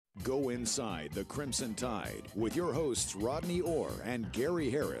Go inside the Crimson Tide with your hosts Rodney Orr and Gary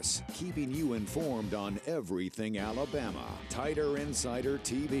Harris, keeping you informed on everything Alabama. Tider Insider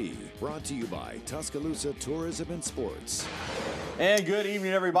TV, brought to you by Tuscaloosa Tourism and Sports. And good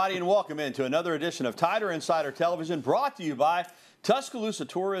evening, everybody, and welcome into another edition of Tider Insider Television, brought to you by Tuscaloosa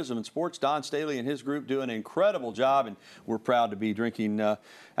Tourism and Sports. Don Staley and his group do an incredible job, and we're proud to be drinking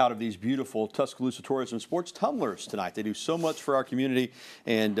out of these beautiful Tuscaloosa Tourism and Sports tumblers tonight. They do so much for our community,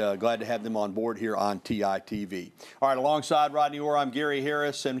 and glad to have them on board here on TITV. All right, alongside Rodney Orr, I'm Gary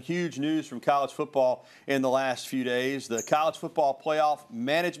Harris, and huge news from college football in the last few days. The College Football Playoff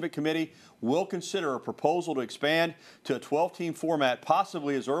Management Committee will consider a proposal to expand to a 12-team format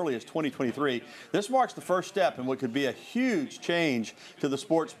possibly as early as 2023. This marks the first step in what could be a huge change to the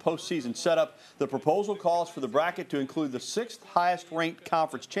sport's postseason setup. The proposal calls for the bracket to include the 6th highest-ranked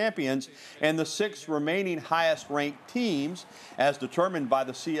conference champions and the 6 remaining highest-ranked teams as determined by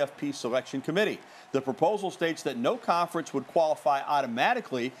the CFP Selection Committee. The proposal states that no conference would qualify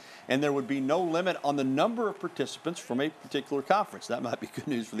automatically, and there would be no limit on the number of participants from a particular conference. That might be good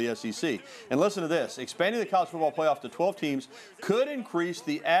news for the SEC. And listen to this. Expanding the college football playoff to 12 teams could increase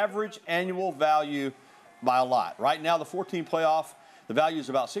the average annual value by a lot. Right now, the 14 playoff, the value is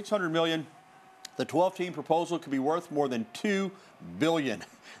about $600 million. The 12-team proposal could be worth more than $2 billion.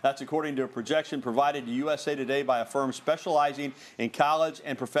 That's according to a projection provided to USA Today by a firm specializing in college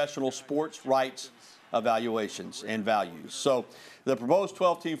and professional sports rights evaluations and values. So the proposed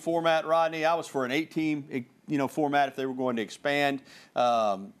 12-team format, Rodney, I was for an 8-team format if they were going to expand.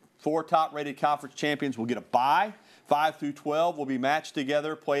 4 top-rated conference champions will get a bye. 5 through 12 will be matched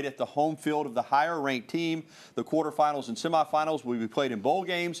together, played at the home field of the higher-ranked team. The quarterfinals and semifinals will be played in bowl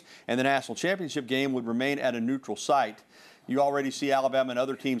games, and the national championship game would remain at a neutral site. You already see Alabama and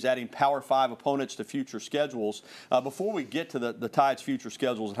other teams adding Power 5 opponents to future schedules. Before we get to the Tide's future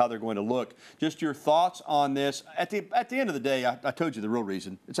schedules and how they're going to look, just your thoughts on this. At the end of the day, I told you the real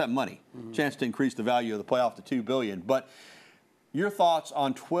reason. It's that money. Chance to increase the value of the playoff to $2 billion. But your thoughts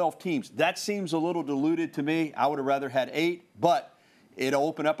on 12 teams. That seems a little diluted to me. I would have rather had 8, but it'll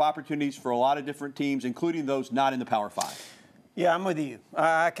open up opportunities for a lot of different teams, including those not in the Power 5. Yeah, I'm with you.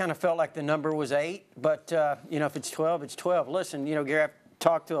 I kind of felt like the number was 8, but, if it's 12, it's 12. Listen, Gary, I've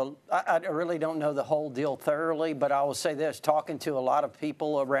talked to I really don't know the whole deal thoroughly, but I will say this, talking to a lot of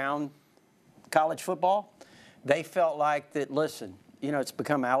people around college football, they felt like that, listen, it's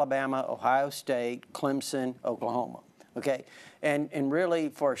become Alabama, Ohio State, Clemson, Oklahoma, okay? And really,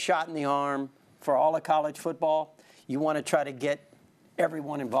 for a shot in the arm for all of college football, you want to try to get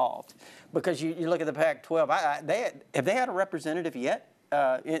everyone involved. Because you look at the Pac-12, have they had a representative yet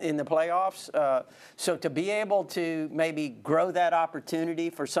in the playoffs? So to be able to maybe grow that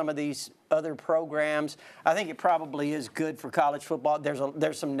opportunity for some of these other programs, I think it probably is good for college football.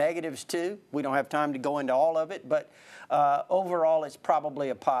 There's some negatives too. We don't have time to go into all of it, but overall it's probably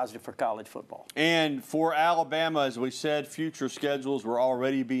a positive for college football. And for Alabama, as we said, future schedules were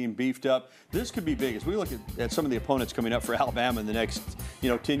already being beefed up. This could be big. As we look at some of the opponents coming up for Alabama in the next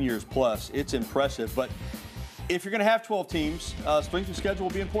 10 years plus, it's impressive. But if you're going to have 12 teams, strength of schedule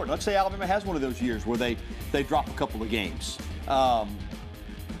will be important. Let's say Alabama has one of those years where they drop a couple of games.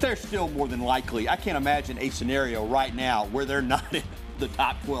 They're still more than likely. I can't imagine a scenario right now where they're not in the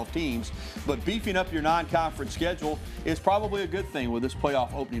top 12 teams. But beefing up your non-conference schedule is probably a good thing with this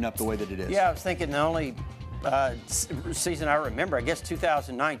playoff opening up the way that it is. Yeah, I was thinking the only season I remember, I guess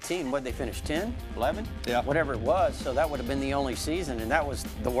 2019, what they finished 10, 11, yeah, whatever it was. So that would have been the only season, and that was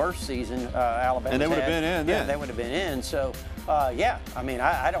the worst season Alabama had. And they would have been in. Yeah, they would have been in. So yeah, I mean,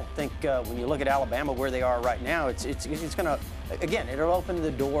 I don't think when you look at Alabama where they are right now, it's going to. Again, it'll open the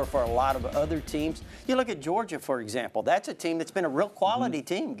door for a lot of other teams. You look at Georgia, for example. That's a team that's been a real quality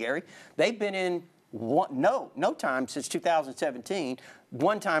team, Gary. They've been in no time since 2017,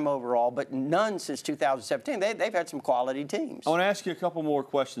 one time overall, but none since 2017. They've had some quality teams. I want to ask you a couple more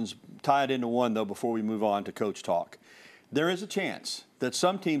questions, tie it into one, though, before we move on to Coach Talk. There is a chance that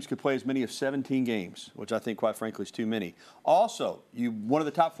some teams could play as many as 17 games, which I think, quite frankly, is too many. Also, one of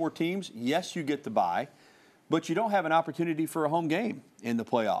the top 4 teams, yes, you get the bye, but you don't have an opportunity for a home game in the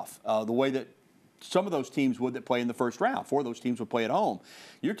playoff, the way that some of those teams would that play in the first round. 4 of those teams would play at home.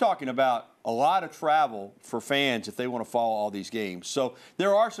 You're talking about a lot of travel for fans if they want to follow all these games. So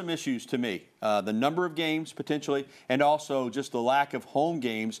there are some issues to me The number of games potentially, and also just the lack of home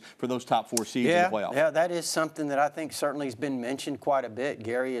games for those top 4 seeds in the playoff. Yeah, that is something that I think certainly has been mentioned quite a bit,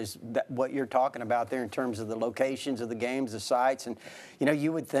 Gary, is what you're talking about there in terms of the locations of the games, the sites. And, you know,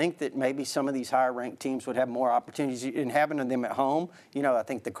 you would think that maybe some of these higher-ranked teams would have more opportunities in having them at home. You know, I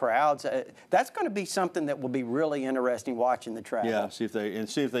think the crowds, that's going to be something that will be really interesting watching the travel. Yeah, see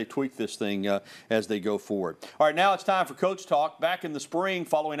if they tweak this thing as they go forward. All right, now it's time for Coach Talk. Back in the spring,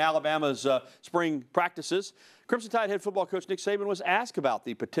 following Alabama's spring practices, Crimson Tide head football coach Nick Saban was asked about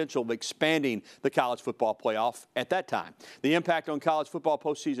the potential of expanding the college football playoff at that time. The impact on college football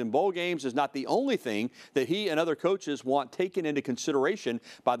postseason bowl games is not the only thing that he and other coaches want taken into consideration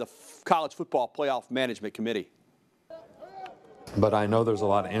by the College Football Playoff Management Committee. But I know there's a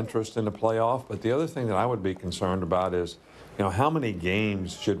lot of interest in the playoff. But the other thing that I would be concerned about is, you know, how many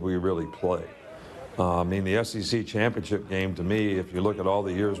games should we really play? I mean, the SEC championship game, to me, if you look at all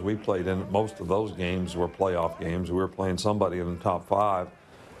the years we played in, most of those games were playoff games. We were playing somebody in the top 5,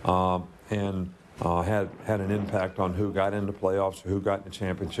 and had an impact on who got into playoffs, who got in the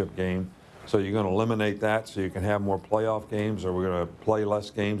championship game. So you're going to eliminate that so you can have more playoff games, or we're going to play less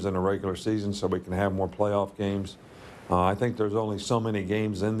games in the regular season so we can have more playoff games. I think there's only so many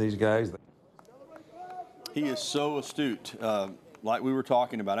games in these guys. He is so astute. Like we were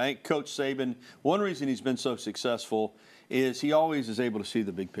talking about, I think Coach Saban, one reason he's been so successful is he always is able to see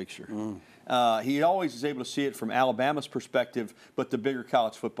the big picture. He always is able to see it from Alabama's perspective, but the bigger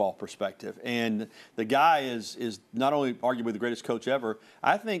college football perspective. And the guy is not only arguably the greatest coach ever,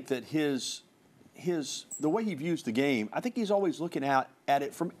 I think that the way he views the game, I think he's always looking at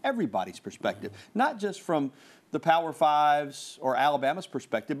it from everybody's perspective, not just from the Power Fives or Alabama's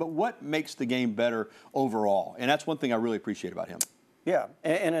perspective, but what makes the game better overall. And that's one thing I really appreciate about him. Yeah,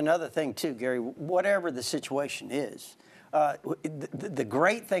 and another thing too, Gary, whatever the situation is, the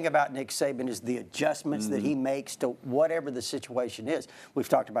great thing about Nick Saban is the adjustments that he makes to whatever the situation is. We've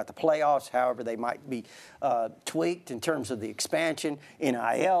talked about the playoffs, however they might be tweaked in terms of the expansion,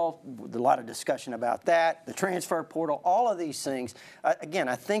 NIL, a lot of discussion about that, the transfer portal, all of these things. Again,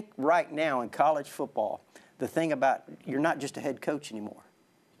 I think right now in college football, the thing about you're not just a head coach anymore.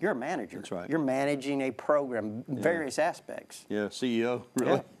 You're a manager. That's right. You're managing a program, various aspects. Yeah, CEO,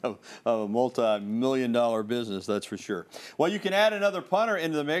 really, of a multi-million-dollar business, that's for sure. Well, you can add another punter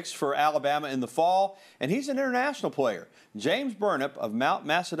into the mix for Alabama in the fall, and he's an international player. James Burnip of Mount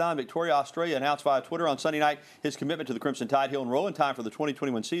Macedon, Victoria, Australia, announced via Twitter on Sunday night his commitment to the Crimson Tide. He'll enroll in time for the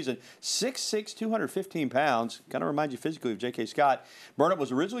 2021 season. 6'6", 215 pounds, kind of reminds you physically of J.K. Scott. Burnip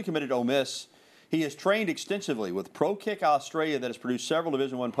was originally committed to Ole Miss. He has trained extensively with Pro Kick Australia that has produced several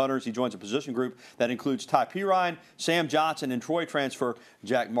Division I punters. He joins a position group that includes Ty Pirine, Sam Johnson, and Troy transfer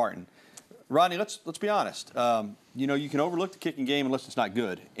Jack Martin. Rodney, let's be honest. You know, you can overlook the kicking game unless it's not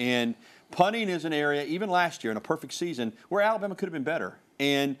good. And punting is an area, even last year in a perfect season, where Alabama could have been better.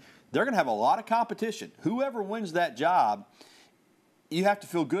 And they're going to have a lot of competition. Whoever wins that job, you have to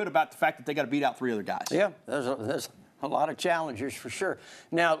feel good about the fact that they got to beat out 3 other guys. Yeah, there's a lot of challengers for sure.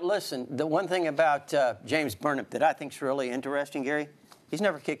 Now, listen, the one thing about James Burnip that I think is really interesting, Gary, he's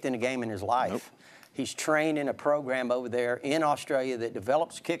never kicked in a game in his life. Nope. He's trained in a program over there in Australia that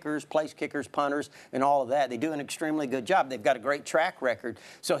develops kickers, place kickers, punters, and all of that. They do an extremely good job. They've got a great track record,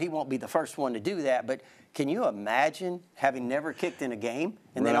 so he won't be the first one to do that. But can you imagine having never kicked in a game,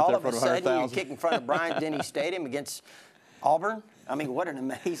 and then all of a sudden you kick in front of Bryant-Denny Stadium against Auburn? I mean, what an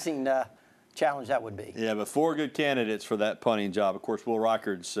amazing challenge that would be. Yeah, but 4 good candidates for that punting job. Of course, Will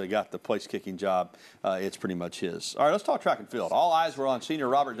Rockard's got the place kicking job. It's pretty much his. All right, let's talk track and field. All eyes were on senior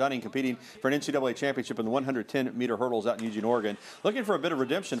Robert Dunning competing for an NCAA championship in the 110-meter hurdles out in Eugene, Oregon. Looking for a bit of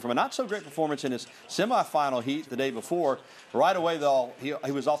redemption from a not-so-great performance in his semifinal heat the day before. Right away, though, he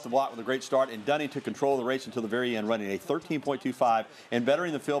was off the block with a great start, and Dunning took control of the race until the very end, running a 13.25 and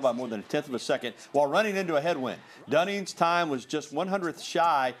bettering the field by more than a tenth of a second while running into a headwind. Dunning's time was just 100th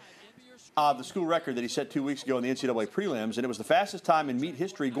shy of the school record that he set 2 weeks ago in the NCAA prelims, and it was the fastest time in meet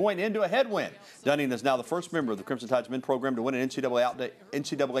history going into a headwind. Dunning is now the first member of the Crimson Tide's men program to win an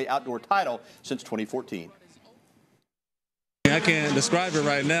NCAA outdoor title since 2014. I can't describe it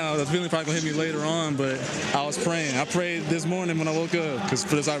right now. The feeling probably going to hit me later on, but I was praying. I prayed this morning when I woke up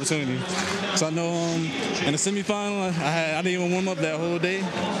for this opportunity. So I know in the semifinal, I didn't even warm up that whole day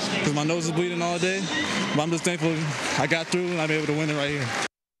because my nose was bleeding all day. But I'm just thankful I got through and I'm able to win it right here.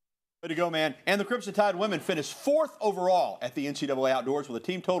 Way to go, man. And the Crimson Tide women finished 4th overall at the NCAA Outdoors with a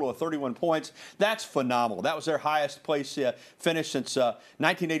team total of 31 points. That's phenomenal. That was their highest place finish since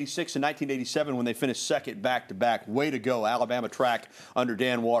 1986 and 1987 when they finished 2nd back-to-back. Way to go, Alabama track under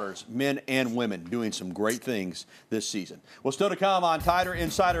Dan Waters. Men and women doing some great things this season. Well, still to come on Tider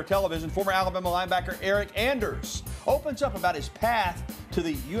Insider Television, former Alabama linebacker Eric Anders opens up about his path to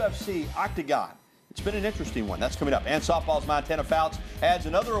the UFC octagon. It's been an interesting one. That's coming up. And softball's Montana Fouts adds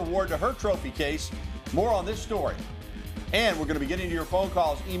another award to her trophy case. More on this story. And we're going to be getting to your phone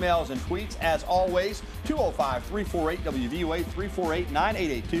calls, emails, and tweets. As always, 205-348-WVUA,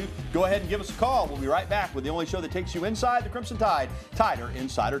 348-9882. Go ahead and give us a call. We'll be right back with the only show that takes you inside the Crimson Tide, Tider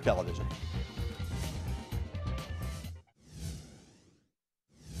Insider Television.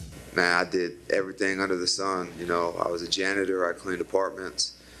 Man, I did everything under the sun. You know, I was a janitor. I cleaned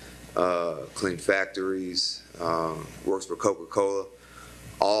apartments. Cleaned factories, works for Coca-Cola,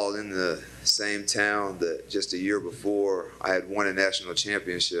 all in the same town that just a year before I had won a national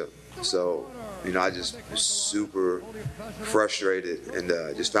championship. So, you know, I just was super frustrated and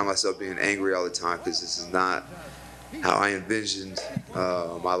just found myself being angry all the time because this is not how I envisioned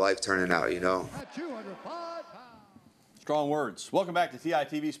my life turning out, you know. Strong words. Welcome back to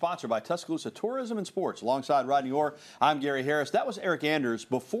TITV, sponsored by Tuscaloosa Tourism and Sports. Alongside Rodney Orr, I'm Gary Harris. That was Eric Anders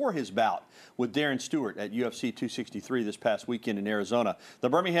before his bout with Darren Stewart at UFC 263 this past weekend in Arizona. The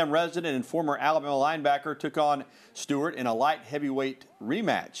Birmingham resident and former Alabama linebacker took on Stewart in a light heavyweight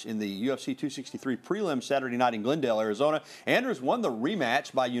rematch in the UFC 263 prelim Saturday night in Glendale, Arizona. Anders won the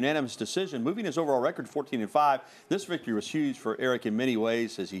rematch by unanimous decision, moving his overall record 14-5. This victory was huge for Eric in many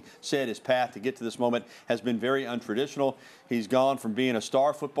ways. As he said, his path to get to this moment has been very untraditional. He's gone from being a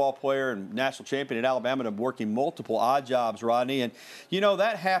star football player and national champion at Alabama to working multiple odd jobs, Rodney. And, you know,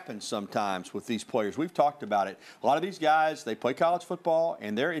 that happens sometimes with these players. We've talked about it. A lot of these guys, they play college football,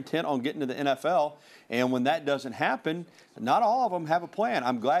 and they're intent on getting to the NFL. And when that doesn't happen, not all of them have a plan.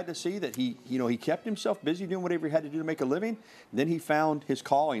 I'm glad to see that he kept himself busy doing whatever he had to do to make a living. Then he found his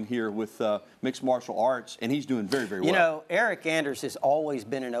calling here with mixed martial arts, and he's doing very, very well. You know, Eric Anders has always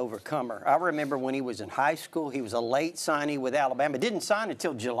been an overcomer. I remember when he was in high school, he was a late signee with Alabama. Didn't sign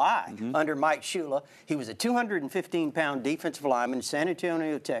until July under Mike Shula. He was a 215-pound defensive lineman in San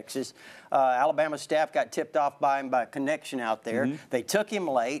Antonio, Texas. Alabama staff got tipped off by him by a connection out there. They took him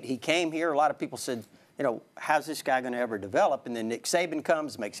late. He came here. A lot of people said, you know, how's this guy going to ever develop? And then Nick Saban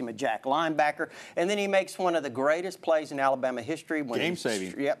comes, makes him a jack linebacker, and then he makes one of the greatest plays in Alabama history. When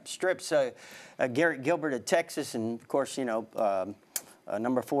Game-saving. Strips Garrett Gilbert of Texas, and of course, you know,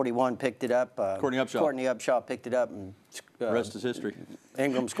 number 41 picked it up. Courtney Upshaw picked it up, and the rest is history.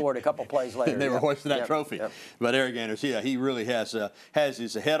 Ingram scored a couple plays later. They were hoisting that trophy. But Eric Anders, yeah, he really has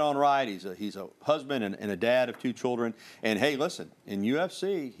his head on right. He's a husband and a dad of 2 children. And hey, listen, in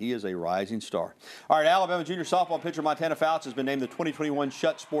UFC, he is a rising star. All right, Alabama junior softball pitcher Montana Fouts has been named the 2021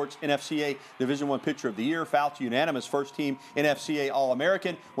 Shutt Sports NFCA Division I Pitcher of the Year. Fouts, unanimous first-team NFCA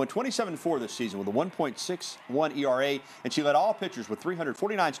All-American, went 27-4 this season with a 1.61 ERA, and she led all pitchers with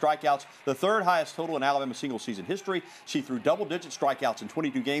 349 strikeouts, the 3rd highest total in Alabama single-season history. She threw double-digit strikeouts in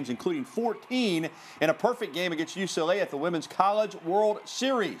 22 games, including 14 in a perfect game against UCLA at the Women's College World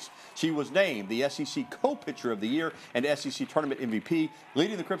Series. She was named the SEC Co-Pitcher of the Year and SEC Tournament MVP,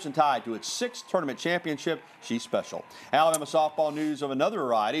 leading the Crimson Tide to its 6th tournament championship. She's special. Alabama softball news of another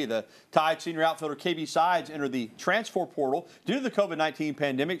variety. The Tide senior outfielder KB Sides entered the transfer portal. Due to the COVID-19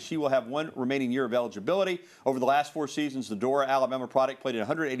 pandemic, she will have 1 remaining year of eligibility. Over the last 4 seasons, the Dora Alabama product played in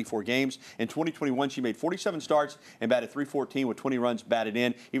 184 games. In 2021, she made 47 starts and batted .314 with 20 runs batted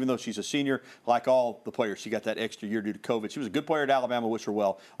in. Even though she's a senior, like all the players, she got that extra year due to COVID. She was a good player at Alabama. Wish her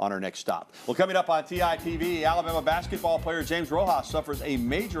well on her next stop. Well, coming up on TITV, Alabama basketball player James Rojas suffers a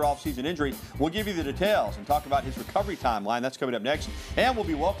major offseason injury. We'll give you the details and talk about his recovery timeline. That's coming up next. And we'll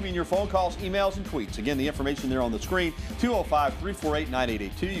be welcoming your phone calls, emails, and tweets. Again, the information there on the screen,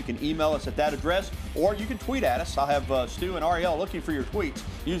 205-348-9882. You can email us at that address, or you can tweet at us. I'll have Stu and Ariel looking for your tweets.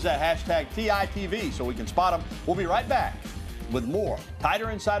 Use that hashtag TITV so we can spot them. We'll be right back with more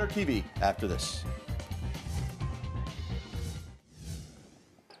Tider Insider TV after this.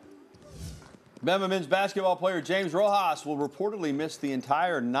 Bama men's basketball player James Rojas will reportedly miss the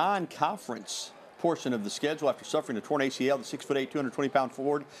entire non-conference portion of the schedule after suffering a torn ACL. The 6'8", 220-pound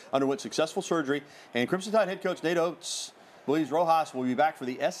forward underwent successful surgery. And Crimson Tide head coach Nate Oates believes Rojas will be back for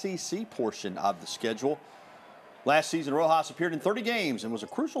the SEC portion of the schedule. Last season, Rojas appeared in 30 games and was a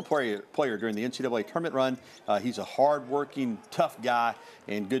crucial player during the NCAA tournament run. He's a hard-working, tough guy,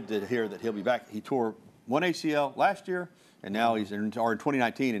 and good to hear that he'll be back. He tore 1 ACL last year and now he's in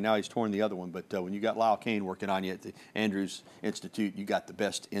 2019, and now he's torn the other one. But when you got Lyle Kane working on you at the Andrews Institute, you got the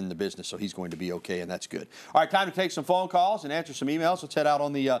best in the business, so he's going to be okay, and that's good. All right, time to take some phone calls and answer some emails. Let's head out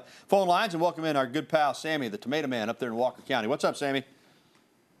on the phone lines and welcome in our good pal Sammy, the Tomato Man, up there in Walker County. What's up, Sammy?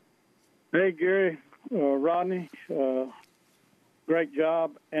 Hey, Gary, Rodney, great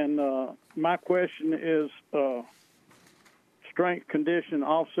job. And my question is strength, condition,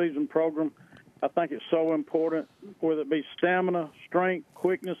 off-season program. I think it's so important, whether it be stamina, strength,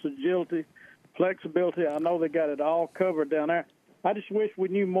 quickness, agility, flexibility. I know they got it all covered down there. I just wish we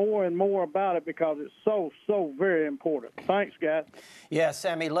knew more and more about it because it's so, so very important. Thanks, guys. Yeah,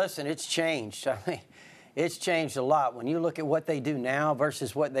 Sammy, listen, it's changed. I mean, it's changed a lot. When you look at what they do now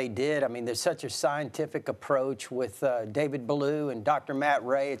versus what they did, I mean, there's such a scientific approach with David Ballou and Dr. Matt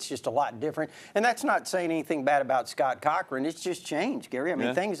Ray. It's just a lot different. And that's not saying anything bad about Scott Cochran. It's just changed, Gary. I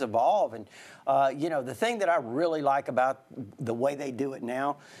mean, things evolve. And, you know, the thing that I really like about the way they do it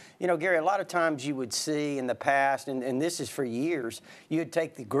now, you know, Gary, a lot of times you would see in the past, and this is for years, you'd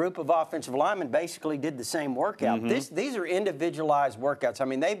take the group of offensive linemen, basically did the same workout. These are individualized workouts. I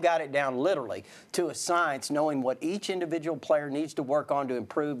mean, they've got it down literally to a science, knowing what each individual player needs to work on to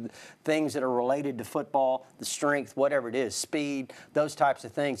improve things that are related to football, the strength, whatever it is, speed, those types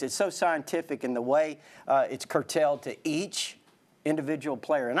of things. It's so scientific in the way it's curtailed to each individual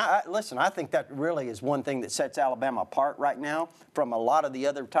player. And listen, I think that really is one thing that sets Alabama apart right now from a lot of the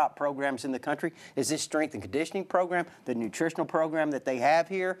other top programs in the country is this strength and conditioning program, the nutritional program that they have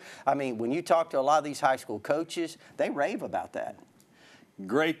here. I mean, when you talk to a lot of these high school coaches, they rave about that.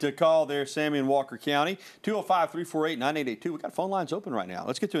 Great to call there, Sammy in Walker County. 205-348-9882. We've got phone lines open right now.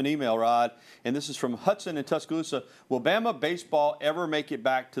 Let's get to an email, Rod. And this is from Hudson in Tuscaloosa. Will Bama baseball ever make it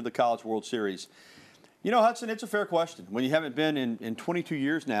back to the College World Series? You know, Hudson, it's a fair question. When you haven't been in 22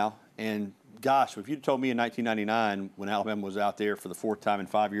 years now, and gosh, if you'd told me in 1999 when Alabama was out there for the fourth time in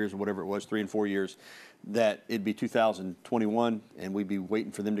 5 years or whatever it was, 3 and 4 years, that it'd be 2021 and we'd be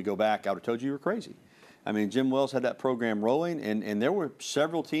waiting for them to go back, I would have told you were crazy. I mean, Jim Wells had that program rolling, and there were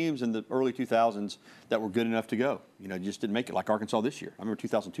several teams in the early 2000s that were good enough to go. You know, just didn't make it, like Arkansas this year. I remember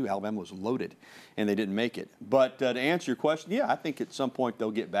 2002, Alabama was loaded, and they didn't make it. But to answer your question, yeah, I think at some point they'll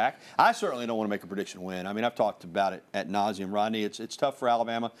get back. I certainly don't want to make a prediction win. I mean, I've talked about it ad nauseum, Rodney. It's tough for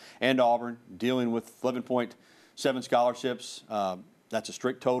Alabama and Auburn dealing with 11.7 scholarships. That's a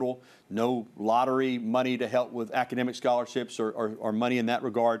strict total. No lottery money to help with academic scholarships or money in that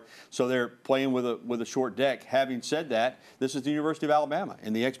regard. So they're playing with a short deck. Having said that, this is the University of Alabama,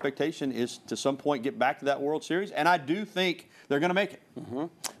 and the expectation is to some point get back to that World Series, and I do think they're going to make it.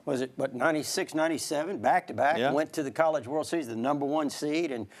 Was it, 96, 97, back-to-back, went to the College World Series, the #1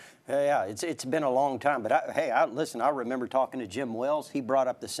 seed, and yeah, it's been a long time. But, listen, I remember talking to Jim Wells. He brought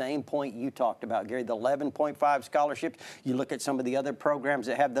up the same point you talked about, Gary, the 11.5 scholarships. You look at some of the other programs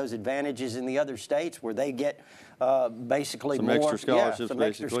that have those advantages in the other states where they get basically some more extra scholarships, some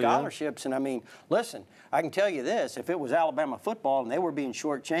extra scholarships. And, I mean, listen, I can tell you this. If it was Alabama football and they were being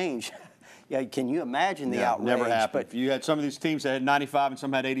shortchanged, yeah, can you imagine the outrage? Never happened. If you had some of these teams that had 95 and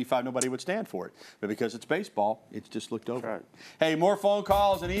some had 85, nobody would stand for it. But because it's baseball, it's just looked over. Right. Hey, more phone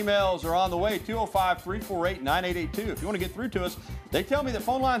calls and emails are on the way. 205-348-9882. If you want to get through to us, they tell me that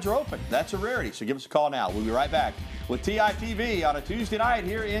phone lines are open. That's a rarity, so give us a call now. We'll be right back with TITV on a Tuesday night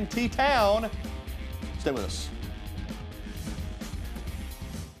here in T-Town. Stay with us.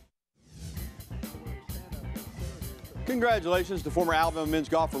 Congratulations to former Alabama men's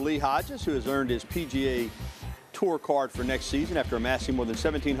golfer Lee Hodges, who has earned his PGA Tour card for next season after amassing more than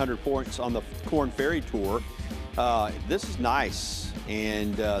 1,700 points on the Korn Ferry Tour. This is nice,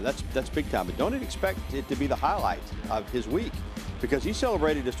 and that's big time. But don't expect it to be the highlight of his week, because he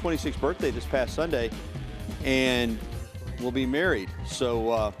celebrated his 26th birthday this past Sunday and will be married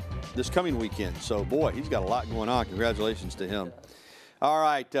this coming weekend. So, boy, he's got a lot going on. Congratulations to him. All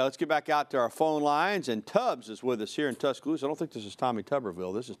right, let's get back out to our phone lines, and Tubbs is with us here in Tuscaloosa. I don't think this is Tommy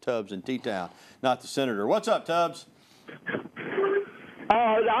Tuberville. This is Tubbs in T-Town, not the Senator. What's up, Tubbs?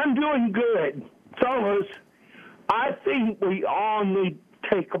 I'm doing good. Fellas, I think we all need to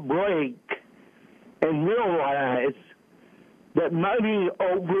take a break and realize that money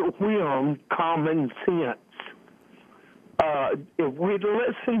overwhelmed common sense. If we'd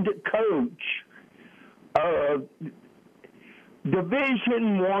listened to Coach,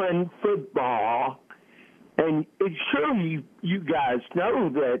 Division I football, and surely you guys know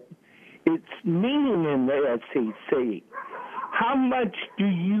that it's mean in the SEC. How much do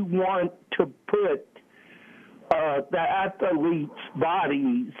you want to put the athletes'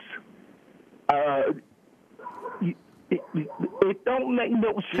 bodies It don't make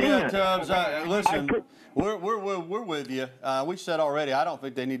no sense. Yeah, Tubbs, listen, we're with you. We said already, I don't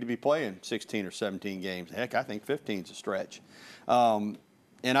think they need to be playing 16 or 17 games. Heck, I think 15 is a stretch.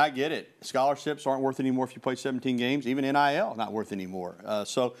 And I get it. Scholarships aren't worth any more if you play 17 games. Even NIL not worth any more.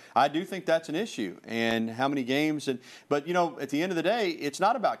 So I do think that's an issue. And how many games? But, you know, at the end of the day, it's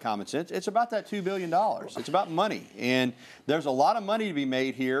not about common sense. It's about that $2 billion. It's about money. And there's a lot of money to be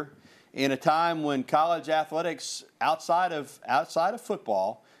made here in a time when college athletics outside of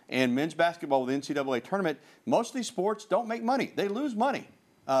football and men's basketball with the NCAA tournament, most of these sports don't make money. They lose money.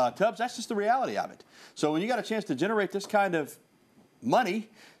 Tubbs, that's just the reality of it. So when you got a chance to generate this kind of money,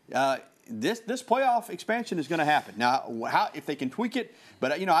 this playoff expansion is going to happen. Now, if they can tweak it,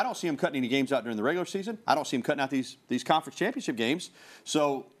 but you know, I don't see them cutting any games out during the regular season. I don't see them cutting out these conference championship games.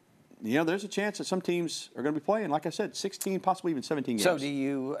 So, you know, there's a chance that some teams are going to be playing, like I said, 16, possibly even 17 games. So, do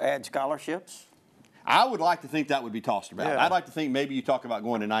you add scholarships? I would like to think that would be tossed about. Yeah. I'd like to think maybe you talk about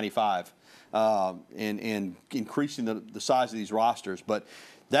going to 95 and increasing the size of these rosters, but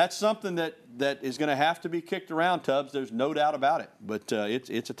that's something that is going to have to be kicked around, Tubbs. There's no doubt about it. But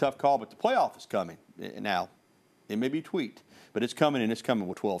it's a tough call. But the playoff is coming now. It may be tweaked, but it's coming, and it's coming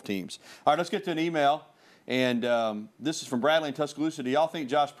with 12 teams. All right, let's get to an email. And this is from Bradley in Tuscaloosa. Do y'all think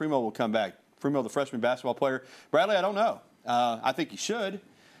Josh Primo will come back? Primo, the freshman basketball player. Bradley, I don't know. I think he should.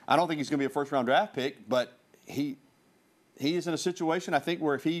 I don't think he's going to be a first-round draft pick, but he is in a situation, I think,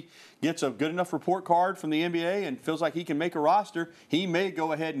 where if he gets a good enough report card from the NBA and feels like he can make a roster, he may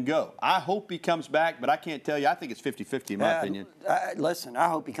go ahead and go. I hope he comes back, but I can't tell you. I think it's 50-50 in my opinion. Listen, I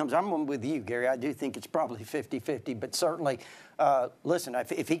hope he comes. I'm with you, Gary. I do think it's probably 50-50, but certainly, listen,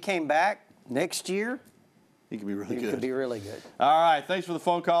 if he came back next year, he could be really good. He could be really good. All right, thanks for the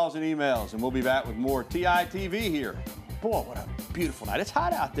phone calls and emails, and we'll be back with more TITV here. Boy, what a beautiful night. It's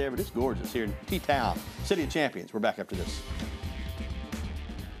hot out there, but it's gorgeous here in T-Town, City of Champions. We're back after this.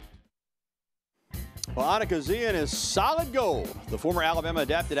 Well, Annika Zian is solid gold. The former Alabama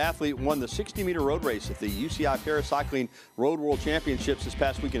adapted athlete won the 60-meter road race at the UCI Paracycling Road World Championships this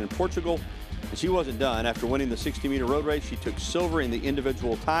past weekend in Portugal. And she wasn't done. After winning the 60-meter road race, she took silver in the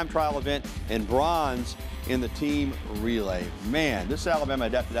individual time trial event and bronze in the team relay. Man, this Alabama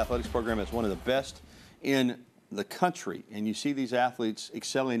adapted athletics program is one of the best in the country, and you see these athletes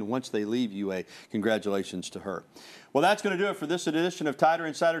excelling once they leave UA. Congratulations to her. Well, that's going to do it for this edition of Tider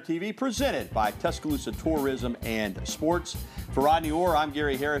Insider TV, presented by Tuscaloosa Tourism and Sports. For Rodney Orr, I'm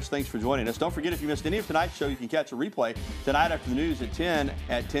Gary Harris. Thanks for joining us. Don't forget, if you missed any of tonight's show, you can catch a replay tonight after the news at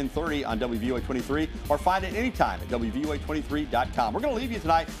 10:30 on WVOA 23, or find it anytime at WVOA23.com. We're going to leave you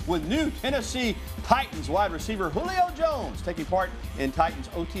tonight with new Tennessee Titans wide receiver Julio Jones taking part in Titans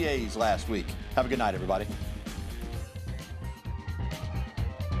OTAs last week. Have a good night, everybody.